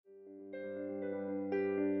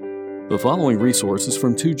The following resource is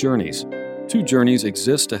from Two Journeys. Two Journeys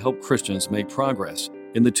exists to help Christians make progress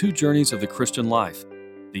in the two journeys of the Christian life,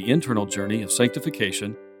 the internal journey of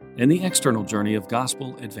sanctification and the external journey of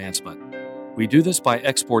gospel advancement. We do this by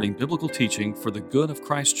exporting biblical teaching for the good of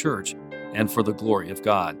Christ's church and for the glory of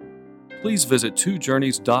God. Please visit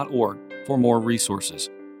twojourneys.org for more resources.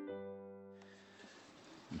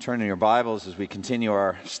 Turn in your Bibles as we continue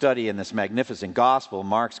our study in this magnificent gospel,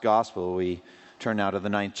 Mark's gospel. We turn now to the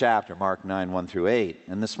 9th chapter, Mark 9, 1 through 8.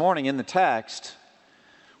 And this morning in the text,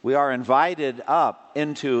 we are invited up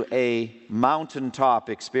into a mountaintop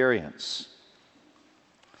experience.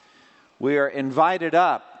 We are invited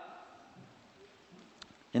up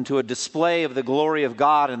into a display of the glory of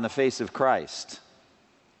God in the face of Christ.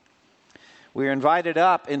 We are invited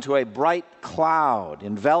up into a bright cloud,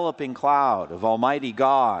 enveloping cloud of Almighty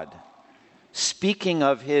God, speaking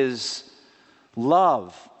of His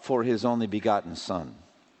love for His only begotten Son.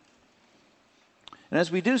 And as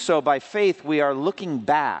we do so, by faith, we are looking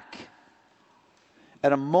back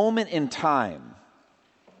at a moment in time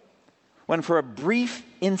when for a brief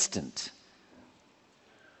instant,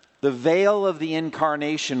 the veil of the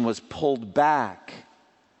incarnation was pulled back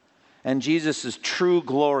and Jesus' true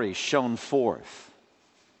glory shone forth.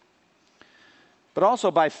 But also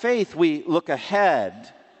by faith, we look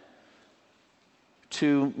ahead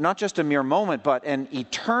to not just a mere moment, but an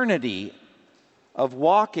eternity of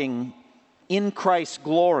walking in Christ's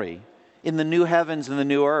glory in the new heavens and the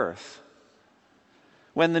new earth,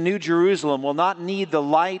 when the new Jerusalem will not need the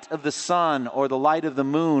light of the sun or the light of the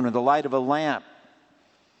moon or the light of a lamp.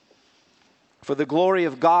 For the glory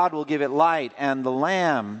of God will give it light, and the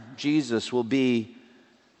Lamb, Jesus, will be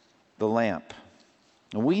the lamp.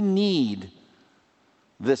 And we need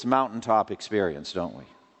this mountaintop experience, don't we?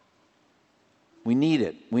 We need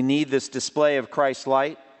it. We need this display of Christ's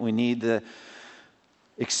light. We need the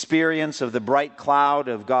experience of the bright cloud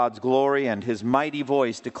of God's glory and His mighty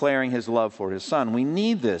voice declaring His love for His Son. We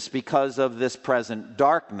need this because of this present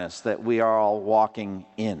darkness that we are all walking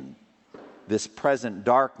in. This present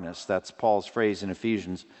darkness, that's Paul's phrase in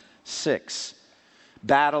Ephesians 6.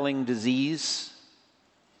 Battling disease,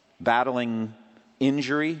 battling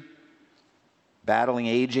injury, battling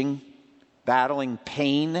aging, battling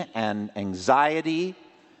pain and anxiety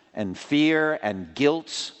and fear and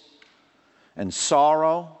guilt and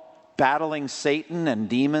sorrow, battling Satan and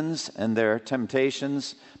demons and their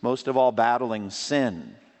temptations, most of all battling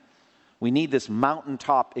sin. We need this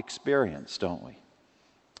mountaintop experience, don't we?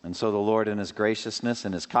 And so the Lord in His graciousness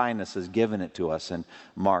and His kindness has given it to us in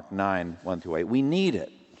Mark 9, 1 through 8. We need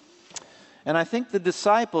it. And I think the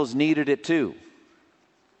disciples needed it too.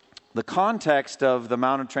 The context of the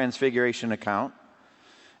Mount of Transfiguration account,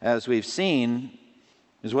 as we've seen,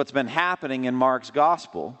 is what's been happening in Mark's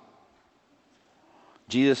gospel.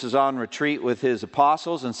 Jesus is on retreat with His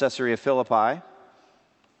apostles in Caesarea Philippi.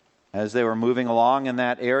 As they were moving along in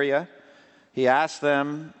that area, He asked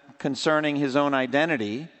them concerning His own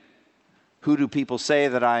identity, "Who do people say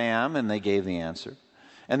that I am?" And they gave the answer.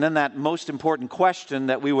 And then that most important question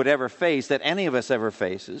that we would ever face, that any of us ever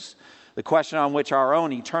faces, the question on which our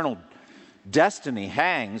own eternal destiny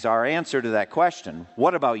hangs, our answer to that question,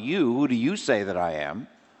 what about you? Who do you say that I am?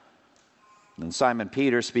 And Simon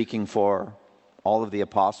Peter, speaking for all of the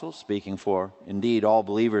apostles, speaking for indeed all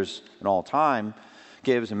believers in all time,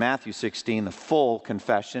 gives in Matthew 16 the full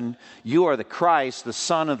confession, "You are the Christ, the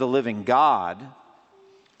Son of the living God."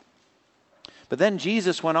 But then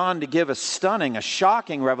Jesus went on to give a stunning, a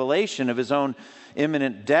shocking revelation of His own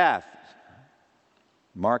imminent death.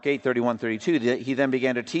 Mark 8, 31, 32, He then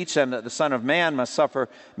began to teach them that the Son of Man must suffer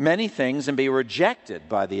many things and be rejected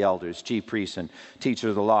by the elders, chief priests, and teachers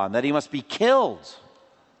of the law, and that He must be killed.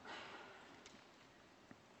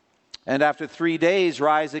 And after 3 days,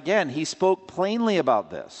 rise again. He spoke plainly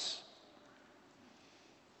about this.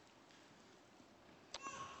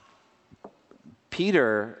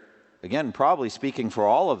 Peter, again, probably speaking for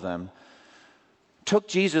all of them, took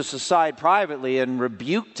Jesus aside privately and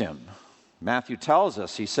rebuked Him. Matthew tells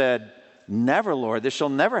us, he said, "Never, Lord, this shall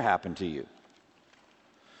never happen to you."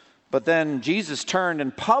 But then Jesus turned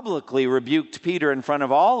and publicly rebuked Peter in front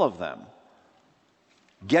of all of them.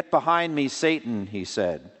 "Get behind me, Satan," He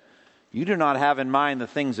said. "You do not have in mind the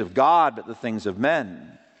things of God, but the things of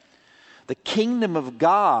men." The kingdom of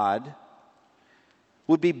God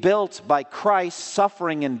would be built by Christ's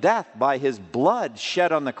suffering and death, by His blood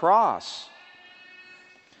shed on the cross.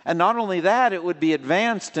 And not only that, it would be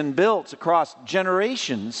advanced and built across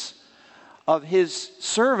generations of His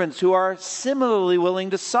servants who are similarly willing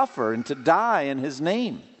to suffer and to die in His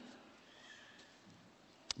name.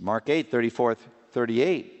 Mark 8, 34,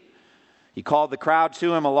 38. He called the crowd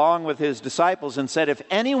to him along with his disciples and said, "If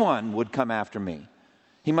anyone would come after me,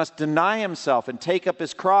 he must deny himself and take up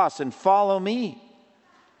his cross and follow me.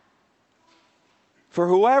 For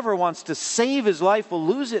whoever wants to save his life will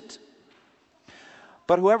lose it.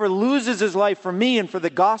 But whoever loses his life for me and for the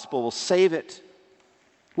gospel will save it.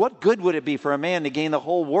 What good would it be for a man to gain the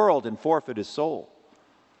whole world and forfeit his soul?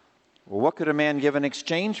 Or what could a man give in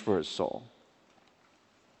exchange for his soul?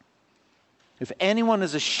 If anyone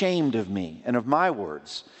is ashamed of me and of my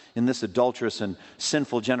words in this adulterous and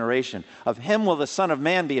sinful generation, of him will the Son of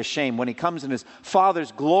Man be ashamed when he comes in his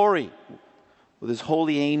Father's glory with his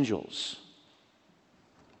holy angels."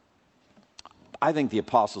 I think the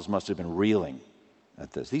apostles must have been reeling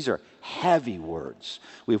at this. These are heavy words.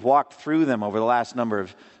 We've walked through them over the last number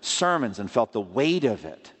of sermons and felt the weight of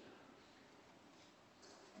it.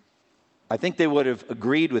 I think they would have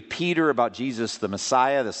agreed with Peter about Jesus, the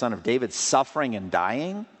Messiah, the Son of David, suffering and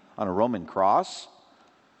dying on a Roman cross.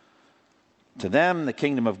 To them, the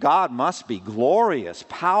kingdom of God must be glorious,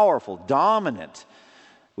 powerful, dominant,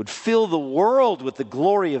 would fill the world with the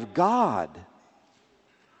glory of God.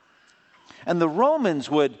 And the Romans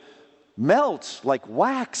would melt like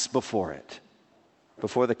wax before it,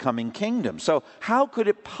 before the coming kingdom. So how could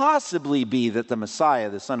it possibly be that the Messiah,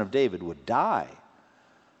 the Son of David, would die?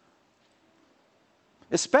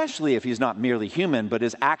 Especially if he's not merely human, but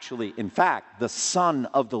is actually, in fact, the Son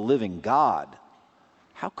of the living God.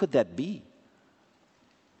 How could that be?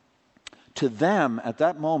 To them, at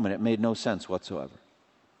that moment, it made no sense whatsoever.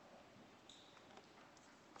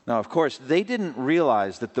 Now, of course, they didn't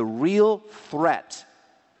realize that the real threat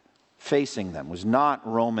facing them was not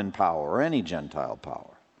Roman power or any Gentile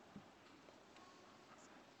power.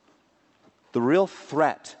 The real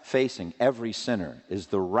threat facing every sinner is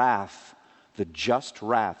the wrath, the just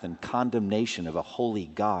wrath and condemnation of a holy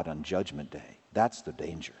God on Judgment Day. That's the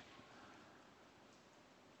danger.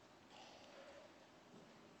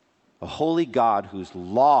 A holy God whose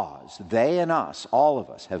laws they and us, all of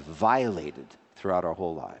us, have violated throughout our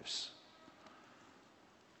whole lives.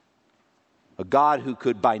 A God who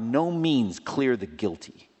could by no means clear the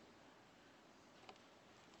guilty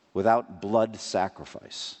without blood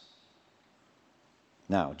sacrifice.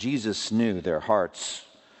 Now, Jesus knew their hearts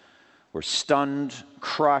were stunned,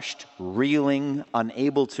 crushed, reeling,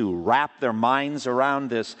 unable to wrap their minds around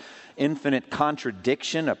this infinite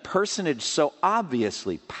contradiction, a personage so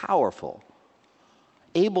obviously powerful,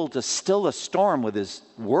 able to still a storm with his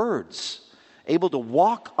words, able to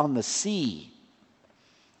walk on the sea,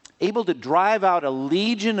 able to drive out a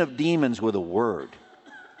legion of demons with a word,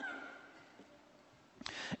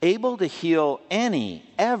 able to heal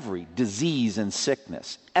every disease and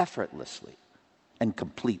sickness effortlessly and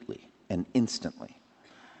completely and instantly,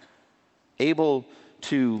 able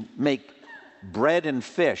to make bread and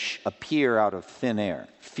fish appear out of thin air,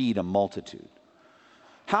 feed a multitude.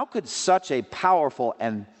 How could such a powerful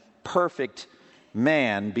and perfect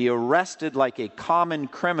man be arrested like a common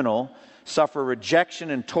criminal, suffer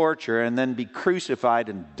rejection and torture, and then be crucified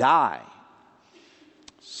and die?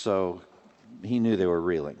 So he knew they were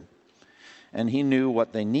reeling, and he knew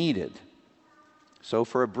what they needed. So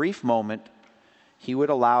for a brief moment, he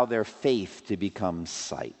would allow their faith to become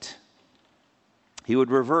sight. He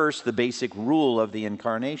would reverse the basic rule of the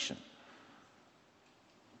incarnation,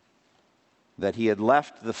 that he had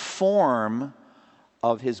left the form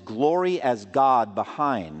of his glory as God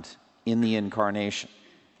behind in the incarnation.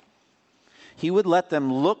 He would let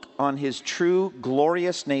them look on his true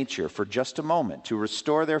glorious nature for just a moment to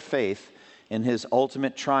restore their faith in his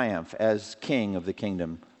ultimate triumph as King of the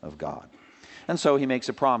kingdom of God. And so he makes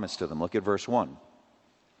a promise to them. Look at verse 1.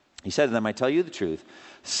 He said to them, "I tell you the truth,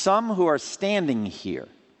 some who are standing here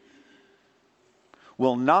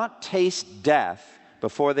will not taste death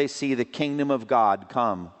before they see the kingdom of God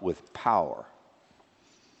come with power."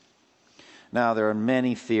 Now, there are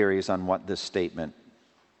many theories on what this statement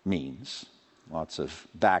means. Lots of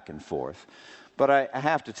back and forth. But I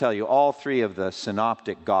have to tell you, all three of the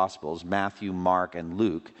synoptic gospels, Matthew, Mark, and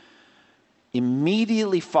Luke,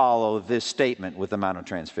 immediately follow this statement with the Mount of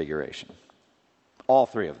Transfiguration. All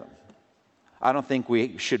three of them. I don't think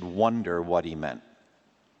we should wonder what he meant.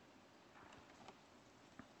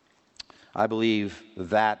 I believe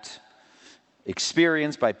that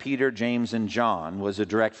experience by Peter, James, and John was a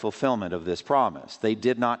direct fulfillment of this promise. They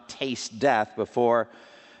did not taste death before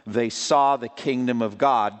they saw the kingdom of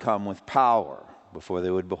God come with power, before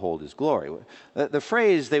they would behold his glory. The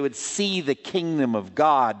phrase, they would see the kingdom of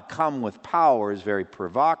God come with power, is very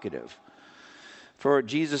provocative. For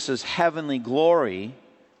Jesus' heavenly glory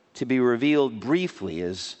to be revealed briefly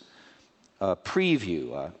is a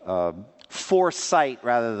preview, foresight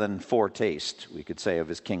rather than foretaste, we could say, of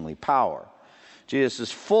his kingly power.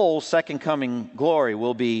 Jesus' full second coming glory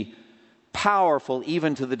will be powerful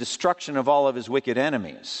even to the destruction of all of his wicked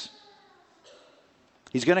enemies.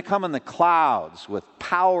 He's going to come in the clouds with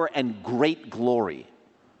power and great glory.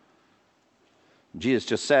 Jesus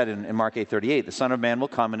just said in Mark 8:38, the Son of Man will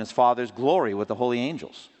come in his Father's glory with the holy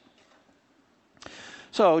angels.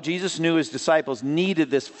 So Jesus knew his disciples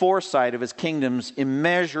needed this foresight of his kingdom's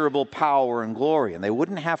immeasurable power and glory, and they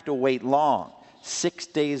wouldn't have to wait long. 6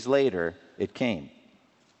 days later, it came.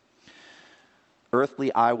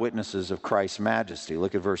 Earthly eyewitnesses of Christ's majesty.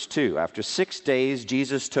 Look at verse 2. After 6 days,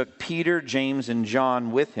 Jesus took Peter, James, and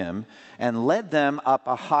John with him and led them up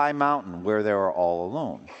a high mountain where they were all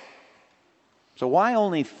alone. So why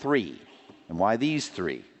only 3? And why these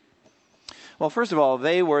 3? Well, first of all,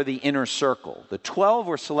 they were the inner circle. The 12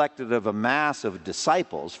 were selected of a mass of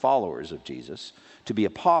disciples, followers of Jesus, to be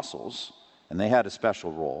apostles, and they had a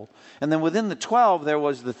special role. And then within the 12, there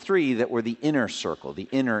was the 3 that were the inner circle, the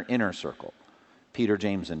inner circle. Peter,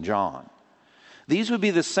 James, and John. These would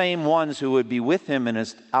be the same ones who would be with him in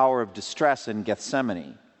his hour of distress in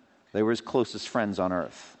Gethsemane. They were his closest friends on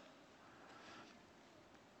earth.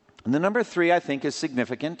 And the number 3, I think, is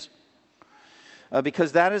significant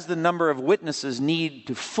because that is the number of witnesses needed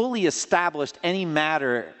to fully establish any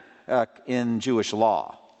matter in Jewish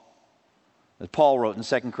law. As Paul wrote in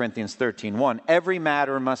 2 Corinthians 13:1, every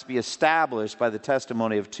matter must be established by the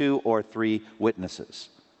testimony of 2 or 3 witnesses.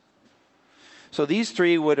 So these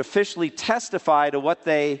 3 would officially testify to what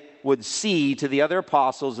they would see to the other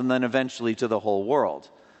apostles and then eventually to the whole world,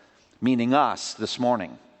 meaning us this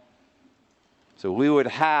morning. So we would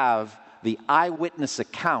have the eyewitness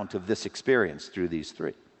account of this experience through these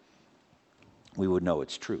 3. We would know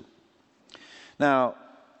it's true. Now,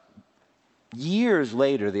 years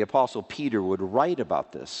later, the Apostle Peter would write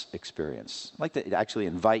about this experience. I'd like to actually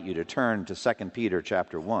invite you to turn to 2 Peter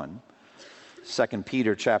chapter 1. 2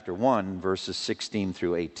 Peter chapter 1, verses 16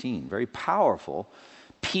 through 18. Very powerful.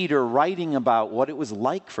 Peter writing about what it was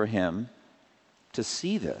like for him to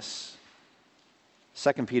see this.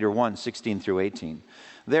 2 Peter 1, 16 through 18.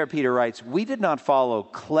 There Peter writes, "We did not follow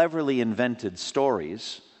cleverly invented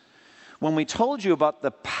stories when we told you about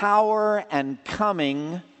the power and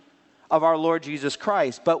coming of our Lord Jesus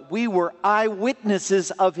Christ, but we were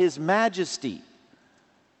eyewitnesses of his majesty.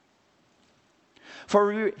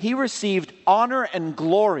 For he received honor and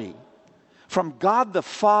glory from God the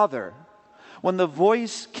Father when the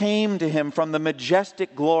voice came to him from the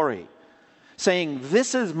majestic glory, saying,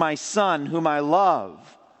 'This is my Son whom I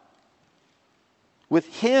love. With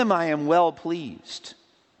him I am well pleased.'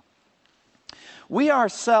 We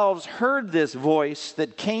ourselves heard this voice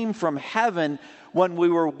that came from heaven when we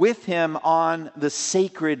were with him on the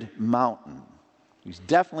sacred mountain." He's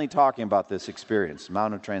definitely talking about this experience,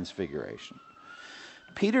 Mount of Transfiguration.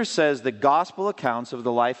 Peter says the gospel accounts of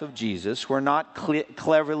the life of Jesus were not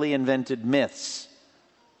cleverly invented myths.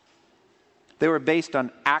 They were based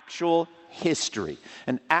on actual history.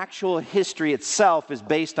 And actual history itself is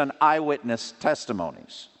based on eyewitness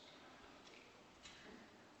testimonies.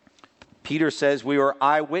 Peter says we were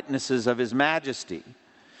eyewitnesses of his majesty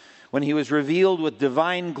when he was revealed with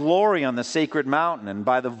divine glory on the sacred mountain and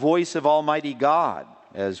by the voice of Almighty God,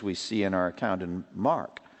 as we see in our account in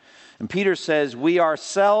Mark. And Peter says we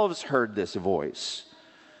ourselves heard this voice.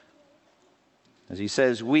 As he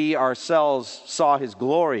says, we ourselves saw his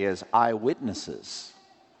glory as eyewitnesses.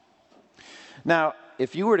 Now,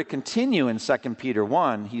 if you were to continue in 2 Peter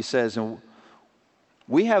 1, he says,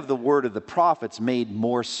 we have the word of the prophets made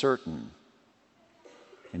more certain.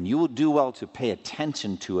 And you will do well to pay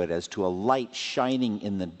attention to it as to a light shining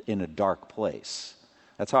in a dark place.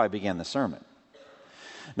 That's how I began the sermon.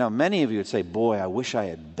 Now, many of you would say, boy, I wish I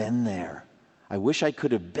had been there. I wish I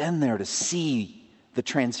could have been there to see the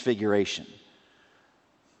transfiguration.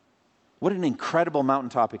 What an incredible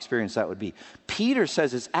mountaintop experience that would be. Peter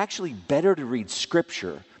says it's actually better to read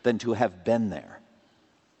Scripture than to have been there.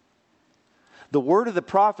 The word of the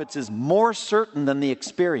prophets is more certain than the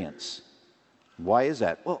experience. Why is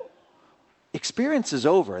that? Well, experience is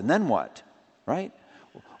over, and then what? Right?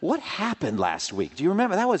 What happened last week? Do you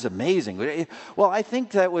remember? That was amazing. Well, I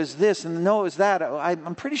think that was this, and no, it was that.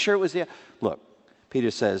 I'm pretty sure it was the... Look, Peter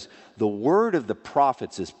says, the word of the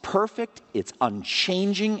prophets is perfect, it's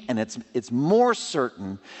unchanging, and it's more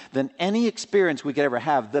certain than any experience we could ever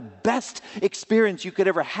have. The best experience you could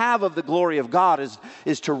ever have of the glory of God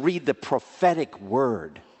is to read the prophetic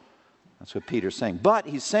word. That's what Peter's saying. But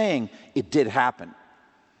he's saying it did happen.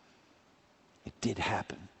 It did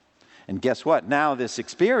happen. And guess what? Now this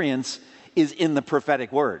experience is in the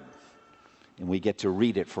prophetic word. and we get to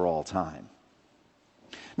read it for all time.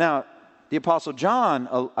 Now, the Apostle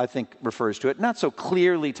John, I think, refers to it, not so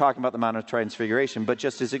clearly talking about the Mount of Transfiguration, but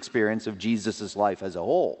just his experience of Jesus' life as a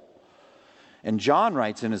whole. And John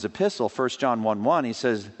writes in his epistle, 1 John 1:1, he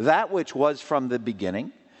says, "That which was from the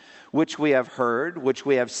beginning, which we have heard, which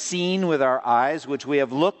we have seen with our eyes, which we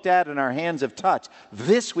have looked at and our hands have touched,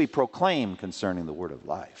 this we proclaim concerning the word of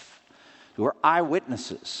life." Who are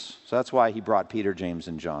eyewitnesses. So that's why he brought Peter, James,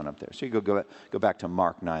 and John up there. So you go back to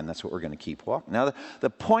Mark 9. That's what we're going to keep walking. Now, the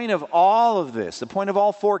point of all of this, the point of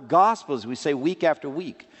all four Gospels, we say week after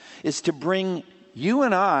week, is to bring you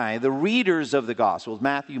and I, the readers of the Gospels,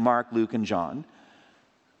 Matthew, Mark, Luke, and John,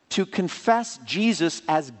 to confess Jesus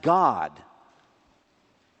as God.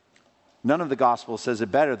 None of the Gospels says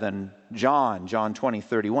it better than John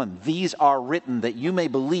 20:31. "These are written that you may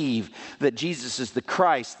believe that Jesus is the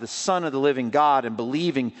Christ, the Son of the living God, and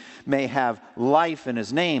believing may have life in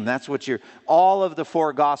his name." That's what all of the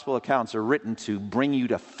four Gospel accounts are written to bring you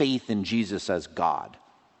to faith in Jesus as God.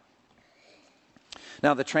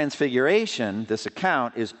 Now, the Transfiguration, this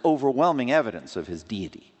account, is overwhelming evidence of his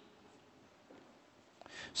deity.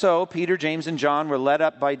 So, Peter, James, and John were led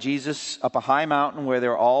up by Jesus up a high mountain where they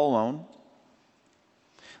were all alone.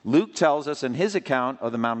 Luke tells us in his account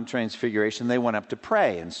of the Mount of Transfiguration, they went up to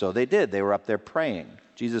pray, and so they did. They were up there praying.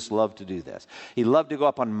 Jesus loved to do this. He loved to go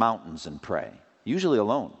up on mountains and pray, usually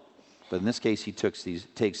alone. But in this case, he takes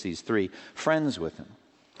these three friends with him.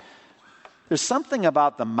 There's something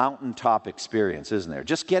about the mountaintop experience, isn't there?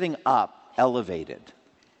 Just getting up, elevated.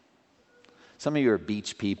 Some of you are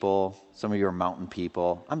beach people. Some of you are mountain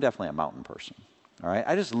people. I'm definitely a mountain person. All right?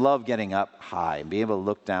 I just love getting up high and being able to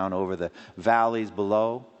look down over the valleys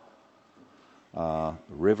below,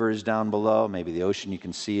 rivers down below, maybe the ocean, you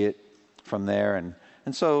can see it from there.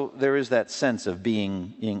 And so there is that sense of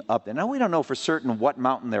being up there. Now, we don't know for certain what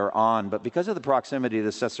mountain they're on, but because of the proximity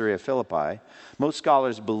to Caesarea Philippi, most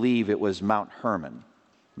scholars believe it was Mount Hermon,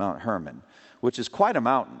 which is quite a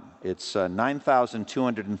mountain. It's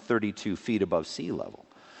 9,232 feet above sea level.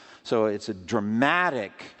 So it's a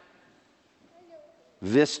dramatic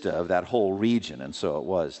vista of that whole region, and so it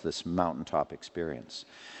was this mountaintop experience.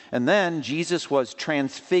 And then Jesus was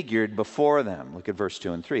transfigured before them. Look at verse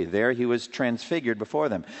 2 and 3. There he was transfigured before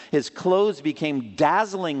them. His clothes became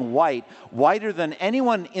dazzling white, whiter than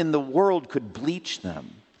anyone in the world could bleach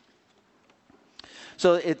them.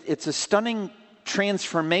 So it's a stunning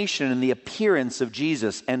transformation in the appearance of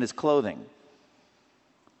Jesus and his clothing.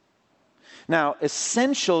 Now,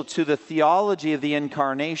 essential to the theology of the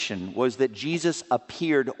incarnation was that Jesus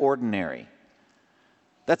appeared ordinary.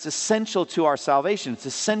 That's essential to our salvation. It's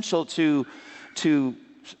essential to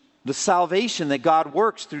the salvation that God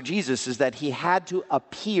works through Jesus, is that he had to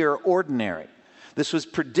appear ordinary. This was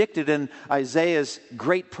predicted in Isaiah's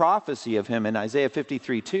great prophecy of him in Isaiah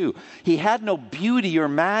 53:2. He had no beauty or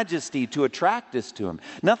majesty to attract us to him.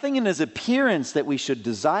 Nothing in his appearance that we should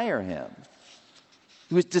desire him.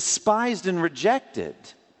 He was despised and rejected.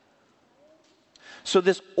 So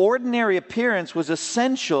this ordinary appearance was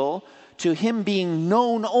essential to him being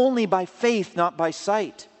known only by faith, not by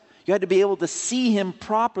sight. You had to be able to see him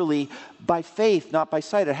properly by faith, not by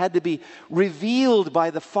sight. It had to be revealed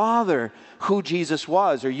by the Father who Jesus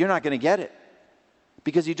was, or you're not going to get it.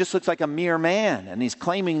 Because he just looks like a mere man, and he's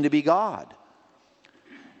claiming to be God.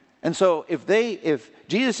 And so if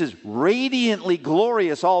Jesus is radiantly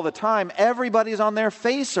glorious all the time, everybody's on their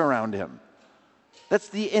face around him. That's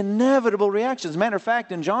the inevitable reaction. As a matter of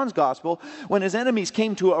fact, in John's gospel, when his enemies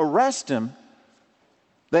came to arrest him,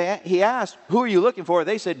 he asked, "Who are you looking for?"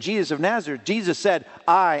 They said, "Jesus of Nazareth." Jesus said,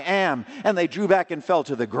 "I am." And they drew back and fell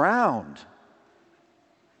to the ground.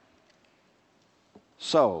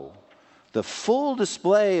 So, the full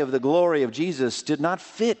display of the glory of Jesus did not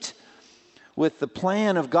fit with the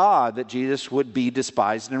plan of God that Jesus would be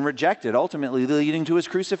despised and rejected, ultimately leading to his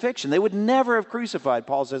crucifixion. They would never have crucified,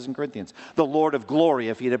 Paul says in Corinthians, the Lord of glory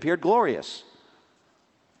if he had appeared glorious.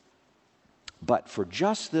 But for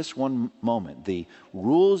just this one moment, the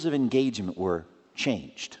rules of engagement were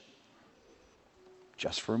changed.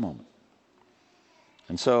 Just for a moment.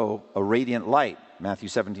 And so, a radiant light, Matthew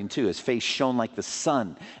 17:2, his face shone like the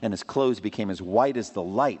sun, and his clothes became as white as the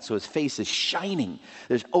light. So his face is shining.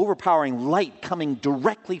 There's overpowering light coming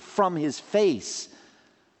directly from his face.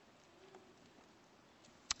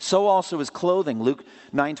 So also his clothing. Luke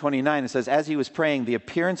 9:29, it says, as he was praying, the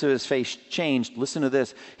appearance of his face changed. Listen to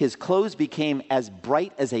this. His clothes became as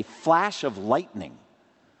bright as a flash of lightning.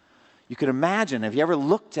 You could imagine, have you ever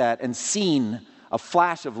looked at and seen a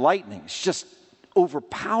flash of lightning? It's just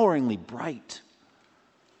overpoweringly bright.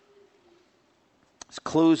 His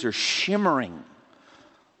clothes are shimmering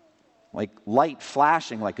like light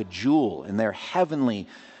flashing like a jewel, and they're heavenly,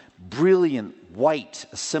 brilliant white,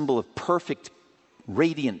 a symbol of perfect,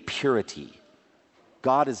 radiant purity.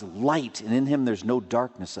 God is light, and in him there's no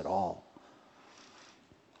darkness at all.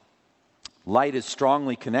 Light is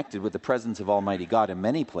strongly connected with the presence of Almighty God in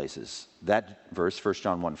many places. That verse, 1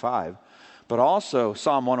 John 1:5, but also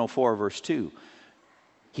Psalm 104, verse 2.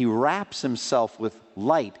 He wraps himself with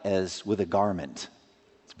light as with a garment.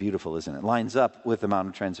 It's beautiful, isn't it? Lines up with the Mount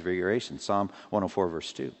of Transfiguration, Psalm 104,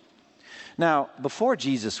 verse 2. Now, before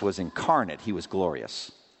Jesus was incarnate, he was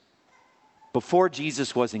glorious. Before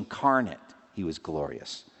Jesus was incarnate, he was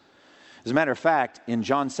glorious. As a matter of fact, in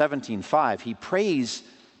John 17:5, he prays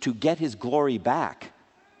to get his glory back.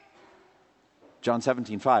 John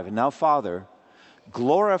 17:5, and now, Father,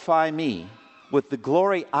 glorify me with the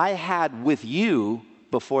glory I had with you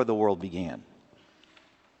before the world began.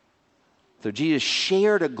 So Jesus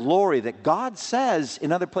shared a glory that God says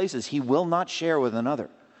in other places he will not share with another.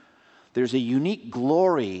 There's a unique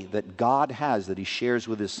glory that God has that he shares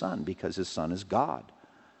with his Son because his Son is God.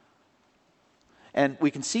 And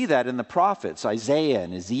we can see that in the prophets. Isaiah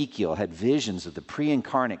and Ezekiel had visions of the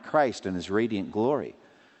pre-incarnate Christ and his radiant glory.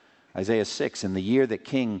 Isaiah 6, in the year that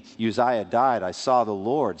King Uzziah died, I saw the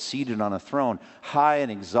Lord seated on a throne, high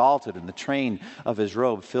and exalted, and the train of his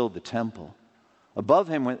robe filled the temple. Above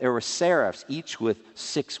him there were seraphs, each with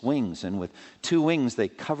 6 wings, and with 2 wings they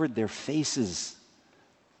covered their faces.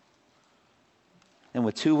 And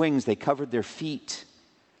with 2 wings they covered their feet.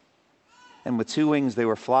 And with 2 wings they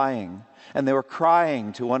were flying. And they were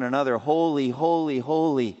crying to one another, Holy, holy,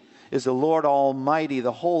 holy is the Lord Almighty.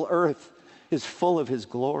 The whole earth is full of his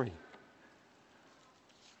glory.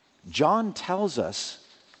 John tells us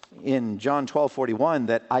in John 12:41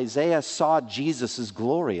 that Isaiah saw Jesus'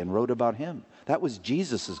 glory and wrote about him. That was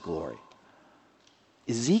Jesus' glory.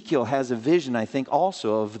 Ezekiel has a vision, I think,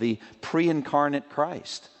 also of the pre-incarnate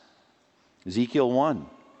Christ. Ezekiel 1.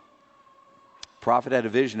 Prophet had a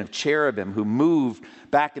vision of cherubim who moved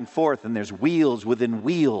back and forth, and there's wheels within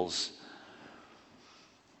wheels.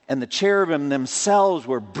 And the cherubim themselves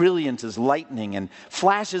were brilliant as lightning, and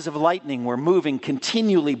flashes of lightning were moving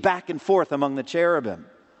continually back and forth among the cherubim.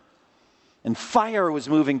 And fire was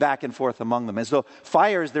moving back and forth among them, as though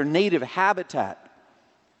fire is their native habitat.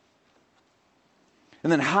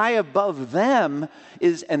 And then high above them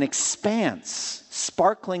is an expanse,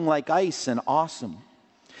 sparkling like ice and awesome.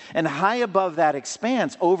 And high above that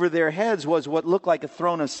expanse, over their heads, was what looked like a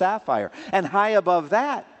throne of sapphire. And high above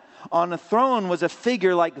that, on a throne, was a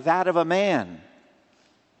figure like that of a man.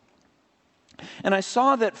 And I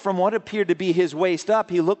saw that from what appeared to be his waist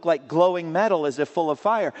up, he looked like glowing metal as if full of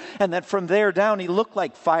fire. And that from there down, he looked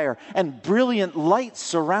like fire. And brilliant light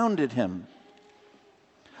surrounded him,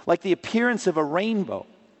 like the appearance of a rainbow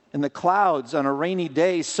in the clouds on a rainy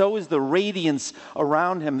day. So is the radiance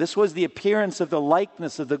around him. This was the appearance of the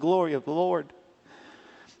likeness of the glory of the Lord.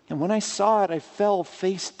 And when I saw it, I fell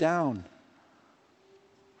face down.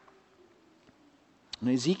 And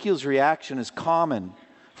Ezekiel's reaction is common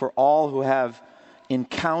for all who have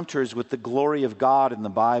encounters with the glory of God in the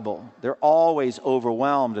Bible. They're always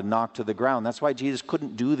overwhelmed and knocked to the ground. That's why Jesus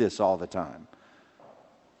couldn't do this all the time.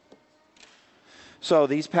 So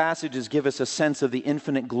these passages give us a sense of the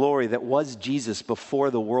infinite glory that was Jesus before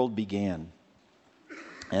the world began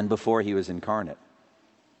and before he was incarnate.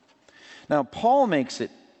 Now, Paul makes it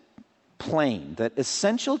plain that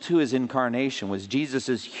essential to his incarnation was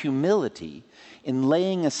Jesus' humility in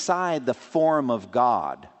laying aside the form of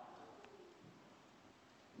God,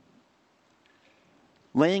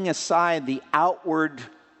 laying aside the outward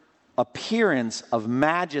appearance of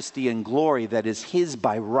majesty and glory that is his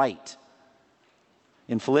by right.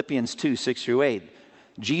 In Philippians 2, 6 through 8,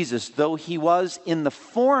 Jesus, though he was in the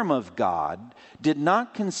form of God, did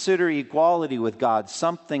not consider equality with God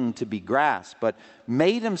something to be grasped, but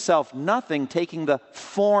made himself nothing, taking the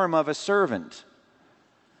form of a servant,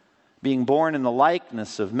 being born in the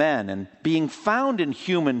likeness of men, and being found in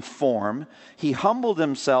human form, he humbled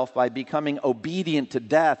himself by becoming obedient to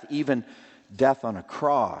death, even death on a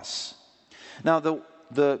cross. Now,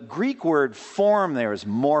 the Greek word form there is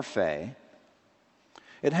morphe.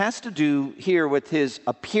 It has to do here with his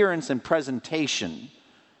appearance and presentation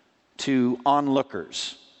to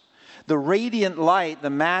onlookers. The radiant light,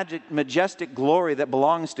 the majestic glory that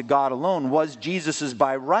belongs to God alone was Jesus's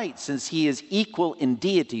by right, since he is equal in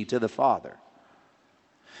deity to the Father.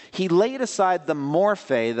 He laid aside the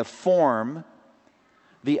morphe, the form,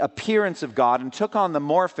 the appearance of God, and took on the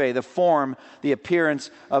morphe, the form, the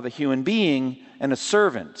appearance of a human being and a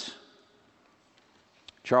servant.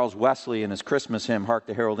 Charles Wesley in his Christmas hymn, Hark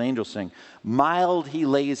the Herald Angels Sing, mild he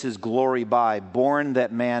lays his glory by, born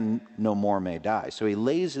that man no more may die. So he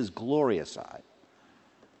lays his glory aside.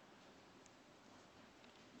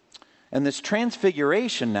 And this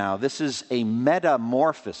transfiguration now, this is a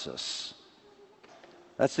metamorphosis.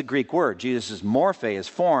 That's the Greek word. Jesus' morphe, his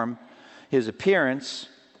form, his appearance,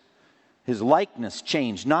 his likeness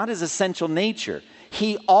changed, not his essential nature.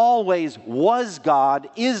 He always was God,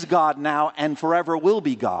 is God now, and forever will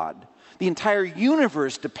be God. The entire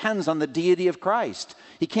universe depends on the deity of Christ.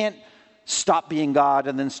 He can't stop being God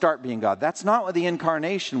and then start being God. That's not what the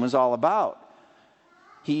incarnation was all about.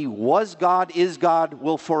 He was God, is God,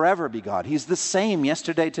 will forever be God. He's the same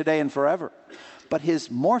yesterday, today, and forever. But his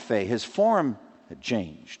morphe, his form, had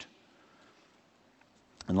changed.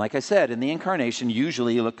 And like I said, in the incarnation,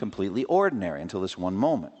 usually he looked completely ordinary until this one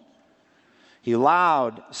moment. He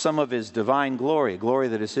allowed some of his divine glory, a glory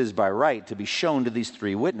that is his by right, to be shown to these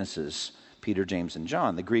three witnesses, Peter, James, and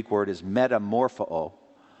John. The Greek word is metamorpho,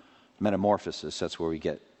 metamorphosis. That's where we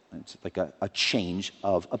get, it's like a change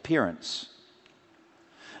of appearance.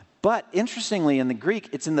 But interestingly, in the Greek,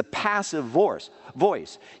 it's in the passive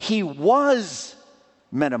voice. He was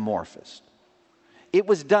metamorphosed. It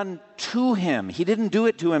was done to him. He didn't do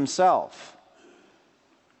it to himself.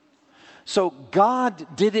 So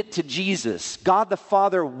God did it to Jesus. God the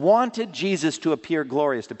Father wanted Jesus to appear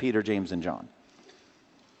glorious to Peter, James, and John.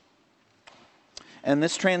 And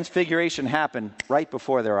this transfiguration happened right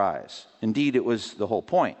before their eyes. Indeed, it was the whole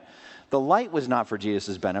point. The light was not for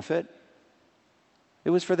Jesus' benefit.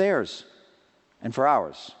 It was for theirs and for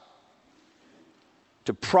ours.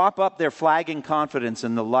 To prop up their flagging confidence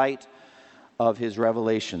in the light of his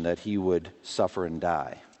revelation that he would suffer and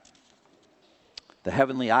die. The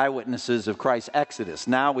heavenly eyewitnesses of Christ's exodus.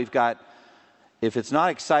 Now we've got, if it's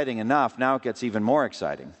not exciting enough, now it gets even more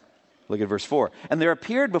exciting. Look at verse 4. And there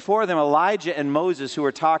appeared before them Elijah and Moses who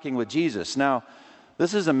were talking with Jesus. Now,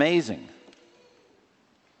 this is amazing.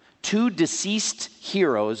 Two deceased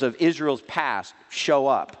heroes of Israel's past show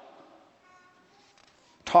up,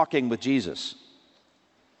 talking with Jesus.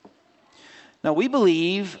 Now, we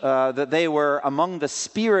believe that they were among the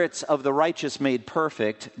spirits of the righteous made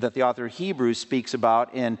perfect that the author of Hebrews speaks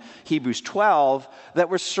about in Hebrews 12 that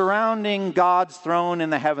were surrounding God's throne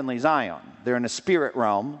in the heavenly Zion. They're in a spirit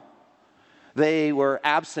realm. They were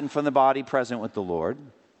absent from the body, present with the Lord.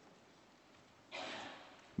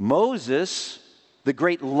 Moses, the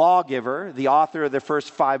great lawgiver, the author of the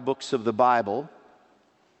first 5 books of the Bible,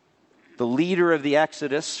 the leader of the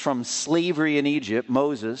Exodus from slavery in Egypt,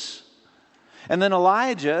 Moses. And then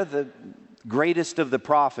Elijah, the greatest of the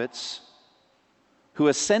prophets, who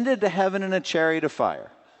ascended to heaven in a chariot of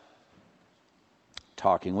fire,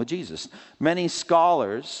 talking with Jesus. Many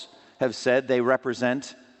scholars have said they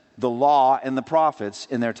represent the law and the prophets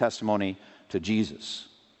in their testimony to Jesus.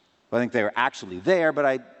 I think they were actually there, but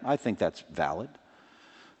I think that's valid,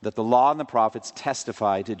 that the law and the prophets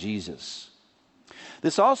testify to Jesus.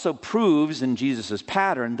 This also proves in Jesus'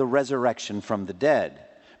 pattern the resurrection from the dead.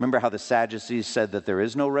 Remember how the Sadducees said that there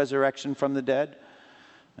is no resurrection from the dead?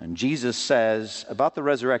 And Jesus says about the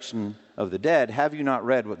resurrection of the dead, have you not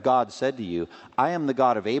read what God said to you? I am the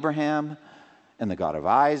God of Abraham and the God of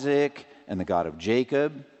Isaac and the God of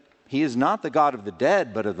Jacob. He is not the God of the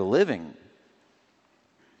dead, but of the living.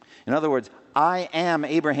 In other words, I am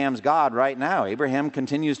Abraham's God right now. Abraham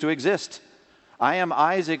continues to exist. I am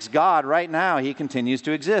Isaac's God right now. He continues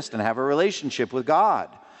to exist and have a relationship with God.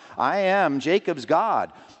 I am Jacob's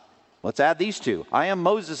God. Let's add these two. I am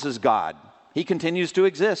Moses' God. He continues to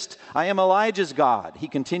exist. I am Elijah's God. He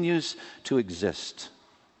continues to exist.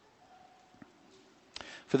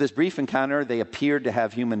 For this brief encounter, they appeared to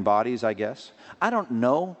have human bodies, I guess. I don't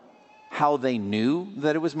know how they knew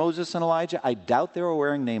that it was Moses and Elijah. I doubt they were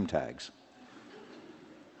wearing name tags.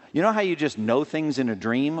 You know how you just know things in a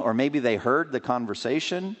dream? Or maybe they heard the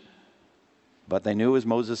conversation, but they knew it was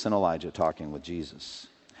Moses and Elijah talking with Jesus.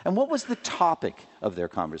 And what was the topic of their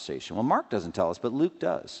conversation? Well, Mark doesn't tell us, but Luke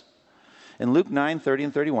does. In Luke 9:30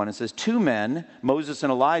 and 31, it says, 2 men, Moses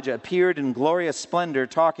and Elijah, appeared in glorious splendor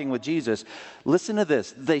talking with Jesus. Listen to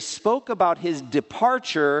this. They spoke about his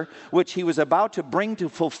departure, which he was about to bring to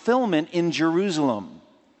fulfillment in Jerusalem.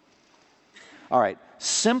 All right,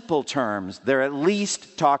 simple terms, they're at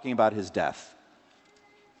least talking about his death.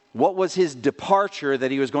 What was his departure that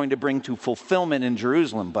he was going to bring to fulfillment in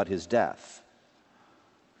Jerusalem but his death?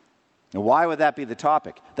 Now, why would that be the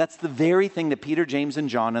topic? That's the very thing that Peter, James, and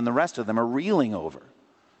John and the rest of them are reeling over.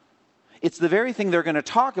 It's the very thing they're going to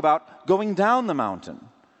talk about going down the mountain.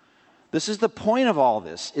 This is the point of all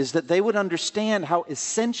this, is that they would understand how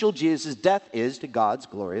essential Jesus' death is to God's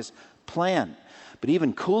glorious plan. But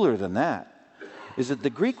even cooler than that is that the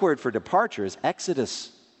Greek word for departure is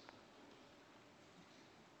exodus.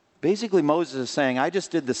 Basically, Moses is saying, I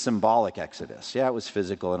just did the symbolic exodus. Yeah, it was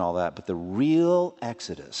physical and all that, but the real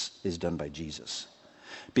exodus is done by Jesus.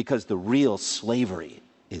 Because the real slavery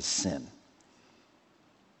is sin.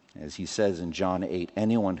 As he says in John 8,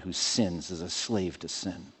 anyone who sins is a slave to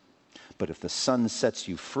sin. But if the Son sets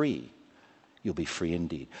you free, you'll be free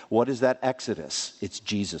indeed. What is that exodus? It's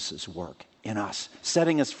Jesus' work in us,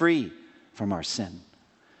 setting us free from our sin.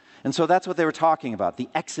 And so that's what they were talking about, the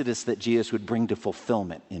exodus that Jesus would bring to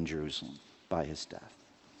fulfillment in Jerusalem by his death.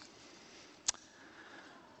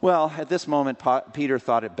 Well, at this moment, Peter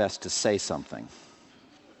thought it best to say something.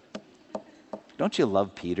 Don't you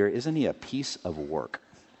love Peter? Isn't he a piece of work?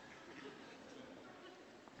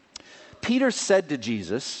 Peter said to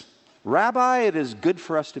Jesus, Rabbi, it is good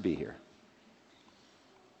for us to be here.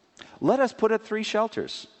 Let us put up 3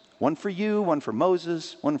 shelters, one for you, one for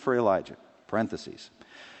Moses, one for Elijah. Parentheses.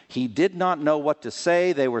 He did not know what to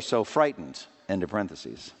say. They were so frightened. End of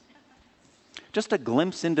parentheses. Just a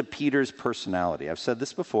glimpse into Peter's personality. I've said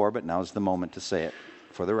this before, but now's the moment to say it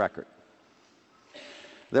for the record.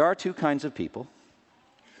 There are 2 kinds of people.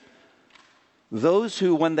 Those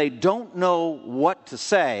who, when they don't know what to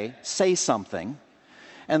say something.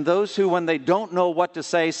 And those who, when they don't know what to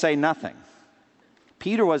say nothing.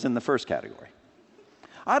 Peter was in the first category.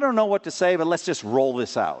 I don't know what to say, but let's just roll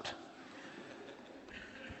this out.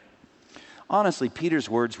 Honestly, Peter's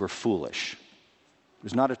words were foolish. It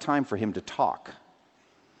was not a time for him to talk.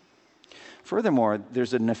 Furthermore,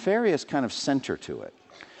 there's a nefarious kind of center to it.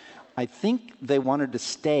 I think they wanted to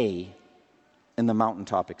stay in the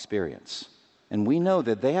mountaintop experience. And we know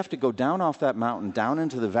that they have to go down off that mountain, down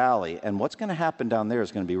into the valley, and what's going to happen down there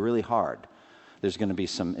is going to be really hard. There's going to be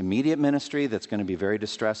some immediate ministry that's going to be very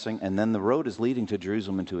distressing, and then the road is leading to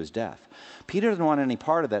Jerusalem and to his death. Peter doesn't want any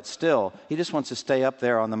part of that still. He just wants to stay up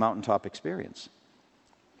there on the mountaintop experience.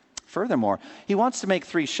 Furthermore, he wants to make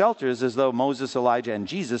 3 shelters as though Moses, Elijah, and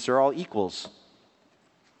Jesus are all equals.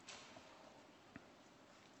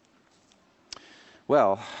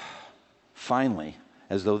 Well, finally,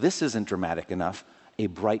 as though this isn't dramatic enough, a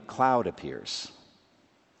bright cloud appears.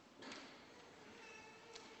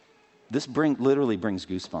 This literally brings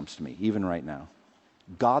goosebumps to me, even right now.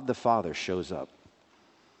 God the Father shows up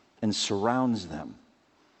and surrounds them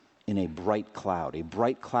in a bright cloud. A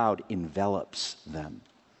bright cloud envelops them.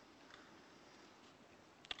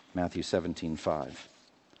 Matthew 17:5.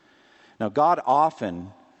 Now, God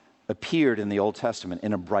often appeared in the Old Testament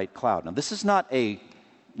in a bright cloud. Now, this is not a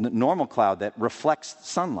normal cloud that reflects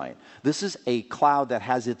sunlight. This is a cloud that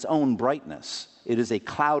has its own brightness. It is a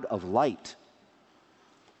cloud of light.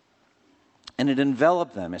 And it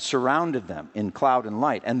enveloped them, it surrounded them in cloud and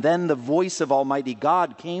light. And then the voice of Almighty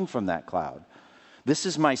God came from that cloud. This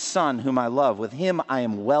is my Son whom I love. With him I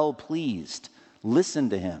am well pleased.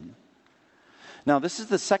 Listen to him. Now, this is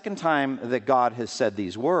the second time that God has said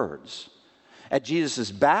these words. At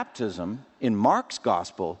Jesus' baptism, in Mark's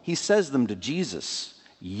gospel, he says them to Jesus.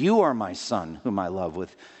 You are my Son whom I love.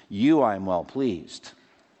 With you I am well pleased.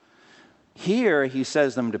 Here, he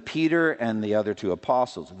says them to Peter and the other 2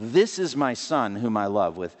 apostles. This is my Son whom I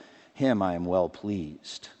love. With him I am well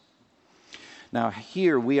pleased. Now,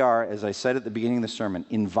 here we are, as I said at the beginning of the sermon,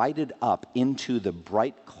 invited up into the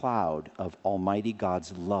bright cloud of Almighty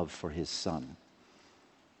God's love for his Son.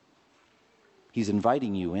 He's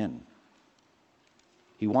inviting you in.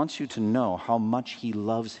 He wants you to know how much he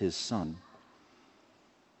loves his Son.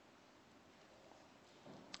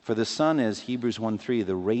 For the Son is, Hebrews 1:3,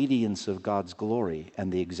 the radiance of God's glory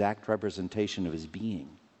and the exact representation of his being.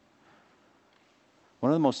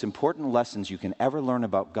 One of the most important lessons you can ever learn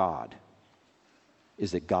about God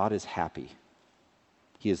is that God is happy.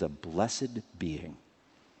 He is a blessed being.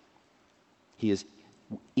 He is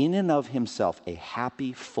in and of himself a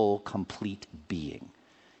happy, full, complete being.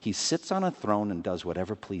 He sits on a throne and does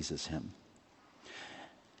whatever pleases him.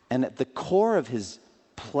 And at the core of his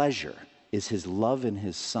pleasure is his love in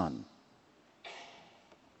his Son.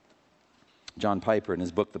 John Piper, in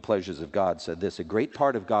his book, The Pleasures of God, said this: a great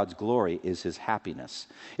part of God's glory is his happiness.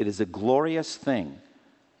 It is a glorious thing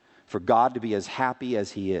for God to be as happy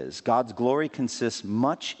as he is. God's glory consists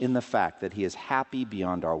much in the fact that he is happy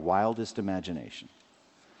beyond our wildest imagination.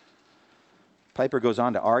 Piper goes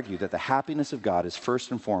on to argue that the happiness of God is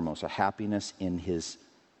first and foremost a happiness in his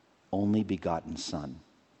only begotten Son.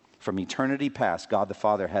 From eternity past, God the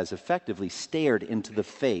Father has effectively stared into the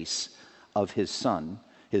face of his Son,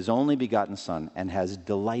 his only begotten Son, and has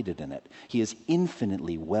delighted in it. He is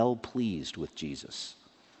infinitely well pleased with Jesus.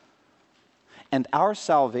 And our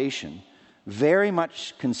salvation very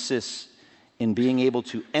much consists in being able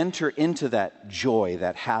to enter into that joy,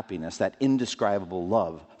 that happiness, that indescribable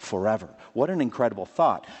love forever. What an incredible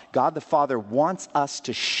thought. God the Father wants us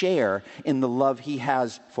to share in the love he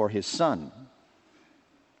has for his Son.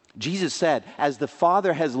 Jesus said, as the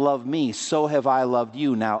Father has loved me, so have I loved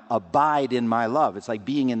you. Now abide in my love. It's like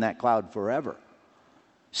being in that cloud forever.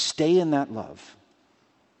 Stay in that love.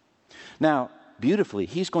 Now, beautifully,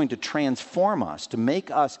 he's going to transform us to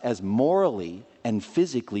make us as morally and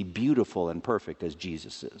physically beautiful and perfect as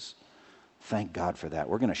Jesus is. Thank God for that.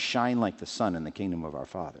 We're going to shine like the sun in the kingdom of our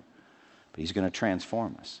Father. But he's going to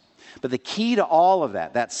transform us. But the key to all of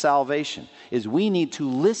that salvation, is we need to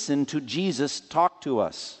listen to Jesus talk to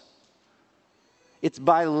us. It's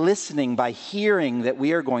by listening, by hearing, that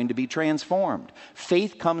we are going to be transformed.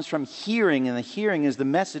 Faith comes from hearing, and the hearing is the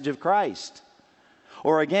message of Christ.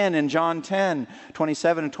 Or again, in John 10,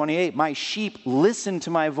 27 and 28, my sheep listen to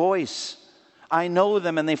my voice. I know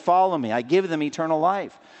them and they follow me. I give them eternal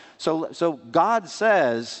life. So God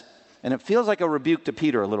says, and it feels like a rebuke to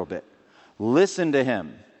Peter a little bit, listen to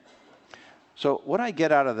him. So what I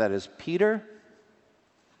get out of that is, Peter,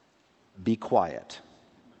 be quiet.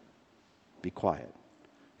 Be quiet.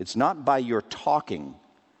 It's not by your talking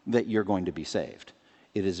that you're going to be saved.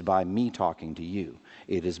 It is by me talking to you.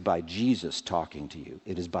 It is by Jesus talking to you.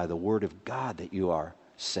 It is by the word of God that you are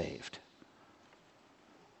saved.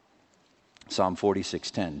 Psalm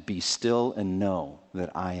 46:10, be still and know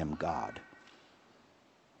that I am God.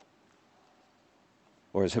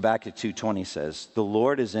 Or as Habakkuk 2:20 says, the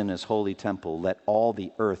Lord is in his holy temple, let all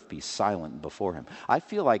the earth be silent before him. I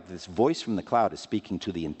feel like this voice from the cloud is speaking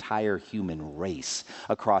to the entire human race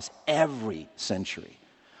across every century.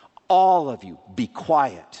 All of you, be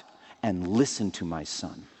quiet and listen to my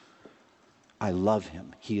Son. I love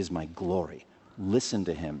him. He is my glory. Listen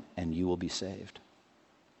to him and you will be saved.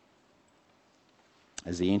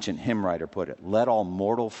 As the ancient hymn writer put it, let all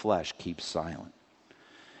mortal flesh keep silent,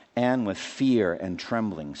 and with fear and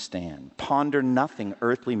trembling stand. Ponder nothing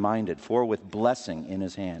earthly minded, for with blessing in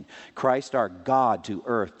his hand, Christ our God to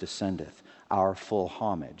earth descendeth, our full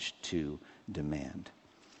homage to demand.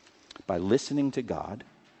 By listening to God,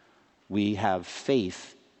 we have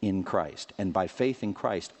faith in Christ, and by faith in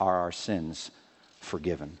Christ are our sins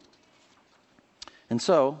forgiven. And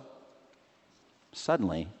so,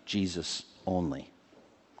 suddenly, Jesus only.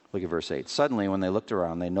 Look at verse 8. Suddenly, when they looked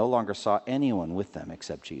around, they no longer saw anyone with them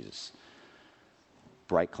except Jesus.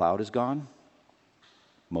 Bright cloud is gone.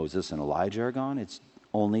 Moses and Elijah are gone. It's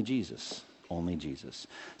only Jesus. Only Jesus.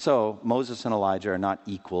 So, Moses and Elijah are not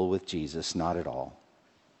equal with Jesus, not at all.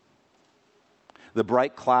 The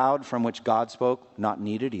bright cloud from which God spoke, not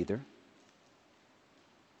needed either.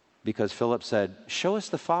 Because Philip said, show us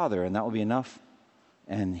the Father, and that will be enough.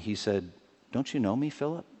 And he said, don't you know me,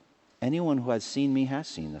 Philip? Anyone who has seen me has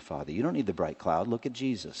seen the Father. You don't need the bright cloud. Look at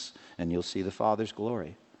Jesus, and you'll see the Father's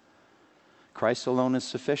glory. Christ alone is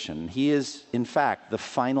sufficient. He is, in fact, the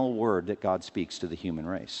final word that God speaks to the human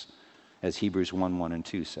race, as Hebrews 1:1 and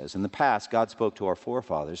 2 says. In the past, God spoke to our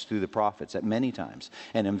forefathers through the prophets at many times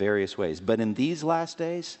and in various ways. But in these last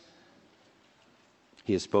days,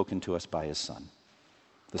 he has spoken to us by his Son.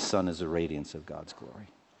 The Son is the radiance of God's glory.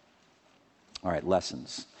 All right,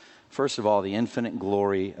 lessons. First of all, the infinite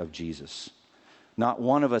glory of Jesus. Not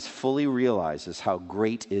one of us fully realizes how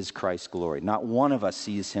great is Christ's glory. Not one of us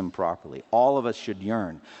sees him properly. All of us should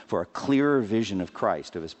yearn for a clearer vision of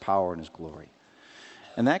Christ, of his power and his glory.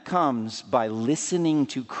 And that comes by listening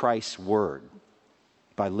to Christ's word,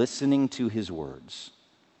 by listening to his words.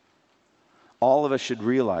 All of us should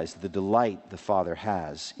realize the delight the Father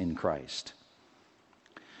has in Christ.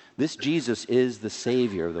 This Jesus is the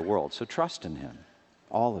Savior of the world, so trust in him.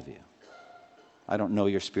 All of you. I don't know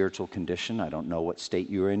your spiritual condition. I don't know what state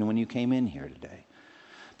you were in when you came in here today.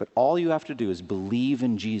 But all you have to do is believe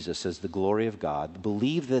in Jesus as the glory of God.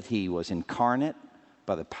 Believe that he was incarnate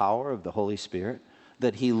by the power of the Holy Spirit.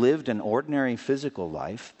 That he lived an ordinary physical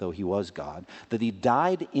life, though he was God. That he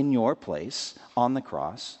died in your place on the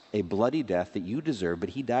cross, a bloody death that you deserve, but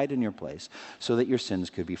he died in your place so that your sins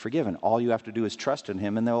could be forgiven. All you have to do is trust in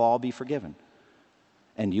him and they'll all be forgiven.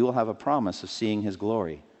 And you will have a promise of seeing his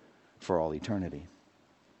glory for all eternity.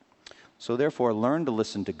 So therefore, learn to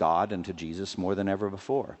listen to God and to Jesus more than ever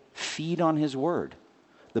before. Feed on his word.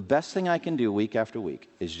 The best thing I can do week after week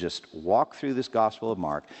is just walk through this Gospel of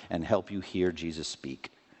Mark and help you hear Jesus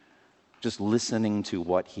speak. Just listening to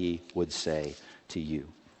what he would say to you.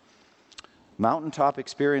 Mountaintop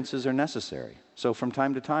experiences are necessary. So from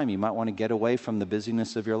time to time, you might want to get away from the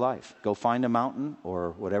busyness of your life. Go find a mountain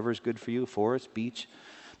or whatever is good for you, forest, beach.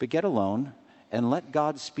 But get alone and let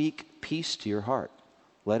God speak peace to your heart.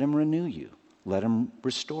 Let him renew you. Let him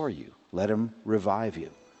restore you. Let him revive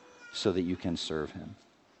you so that you can serve him.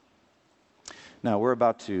 Now, we're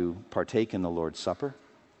about to partake in the Lord's Supper.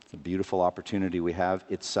 It's a beautiful opportunity we have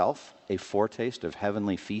itself, a foretaste of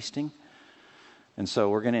heavenly feasting. And so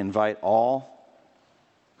we're going to invite all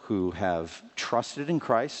who have trusted in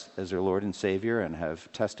Christ as their Lord and Savior and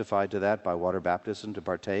have testified to that by water baptism to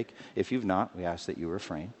partake. If you've not, we ask that you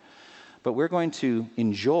refrain. But we're going to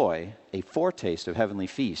enjoy a foretaste of heavenly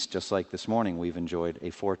feast, just like this morning we've enjoyed a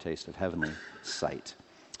foretaste of heavenly sight.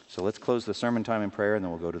 So let's close the sermon time in prayer, and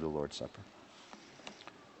then we'll go to the Lord's Supper.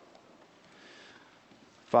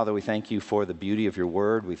 Father, we thank you for the beauty of your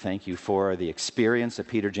word. We thank you for the experience that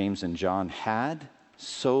Peter, James, and John had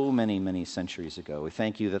so many, many centuries ago. We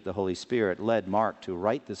thank you that the Holy Spirit led Mark to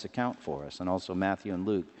write this account for us, and also Matthew and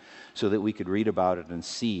Luke, so that we could read about it and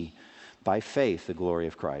see by faith the glory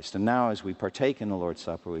of Christ. And now as we partake in the Lord's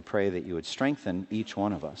Supper, we pray that you would strengthen each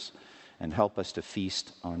one of us and help us to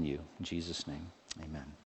feast on you. In Jesus' name, amen.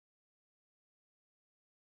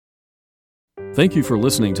 Thank you for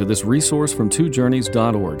listening to this resource from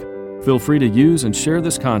twojourneys.org. Feel free to use and share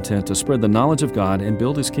this content to spread the knowledge of God and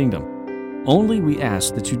build his kingdom. Only we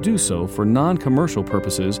ask that you do so for non-commercial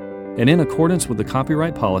purposes and in accordance with the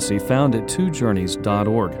copyright policy found at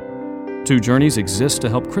twojourneys.org. Two Journeys exists to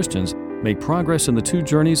help Christians make progress in the two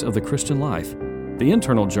journeys of the Christian life, the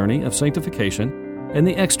internal journey of sanctification and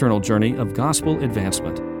the external journey of gospel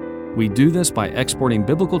advancement. We do this by exporting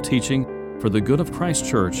biblical teaching for the good of Christ's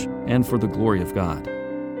church and for the glory of God.